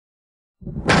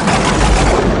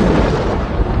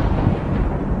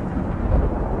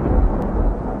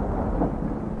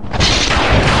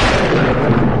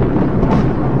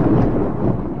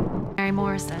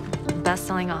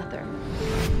best-selling author.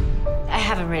 I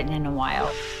haven't written in a while.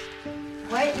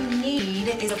 What you need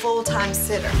is a full-time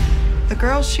sitter. The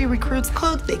girls she recruits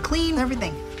cook, they clean,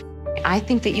 everything. I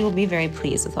think that you will be very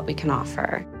pleased with what we can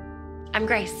offer. I'm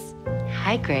Grace.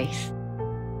 Hi, Grace.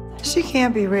 She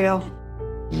can't be real.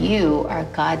 You are a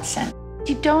godsend.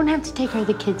 You don't have to take care of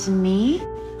the kids and me.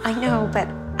 I know, but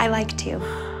I like to.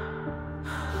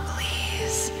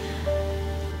 Please.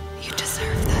 You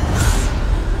deserve this.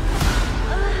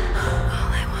 All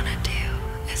I want to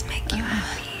do is make you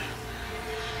happy.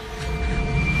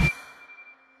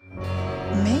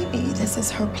 Maybe this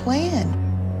is her plan.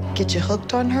 Get you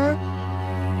hooked on her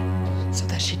so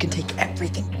that she can take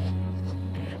everything.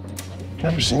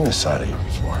 Never seen this side of you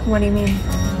before. What do you mean?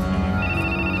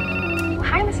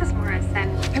 Hi, Mrs.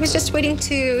 Morrison. I was just waiting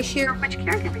to hear Which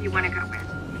caregiver you want to go with?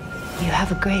 You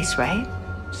have a Grace, right?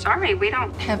 Sorry, we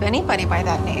don't. have anybody by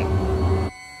that name.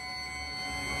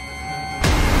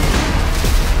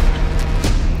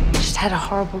 Just had a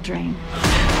horrible dream.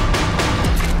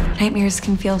 Nightmares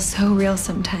can feel so real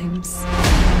sometimes.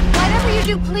 Whatever you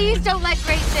do, please don't let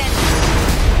Grace in.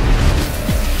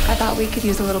 I thought we could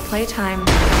use a little playtime.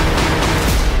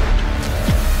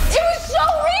 It was so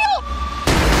real!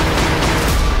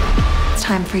 It's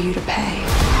time for you to pay.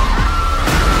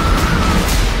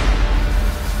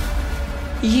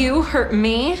 You hurt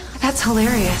me? That's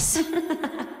hilarious.